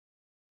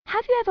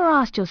Have you ever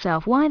asked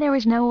yourself why there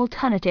is no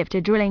alternative to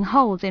drilling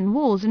holes in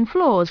walls and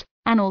floors,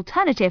 an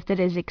alternative that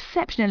is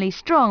exceptionally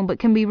strong but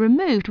can be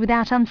removed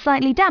without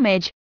unsightly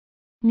damage?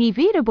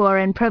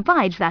 Nivedeboren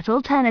provides that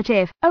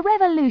alternative, a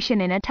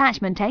revolution in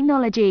attachment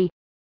technology.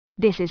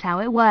 This is how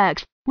it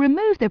works.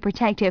 Remove the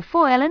protective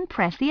foil and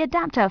press the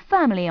adapter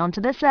firmly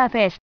onto the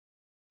surface.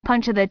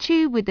 Puncture the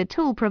tube with the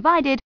tool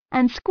provided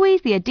and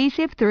squeeze the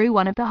adhesive through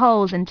one of the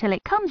holes until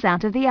it comes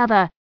out of the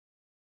other.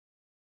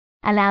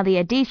 Allow the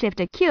adhesive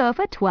to cure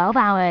for 12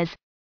 hours.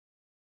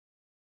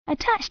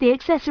 Attach the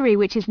accessory,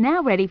 which is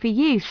now ready for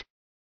use.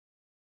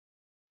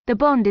 The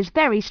bond is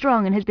very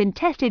strong and has been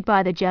tested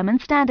by the German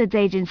Standards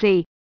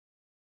Agency.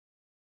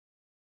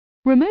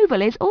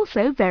 Removal is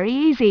also very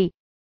easy.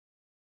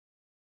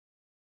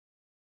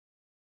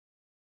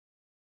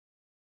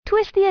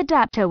 Twist the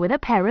adapter with a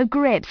pair of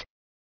grips.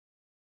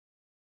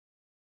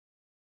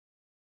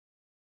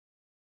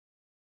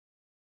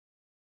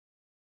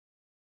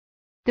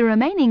 The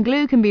remaining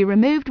glue can be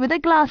removed with a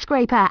glass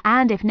scraper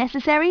and, if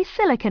necessary,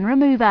 silicone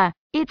remover.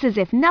 It's as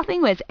if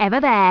nothing was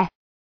ever there.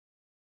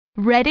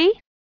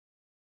 Ready?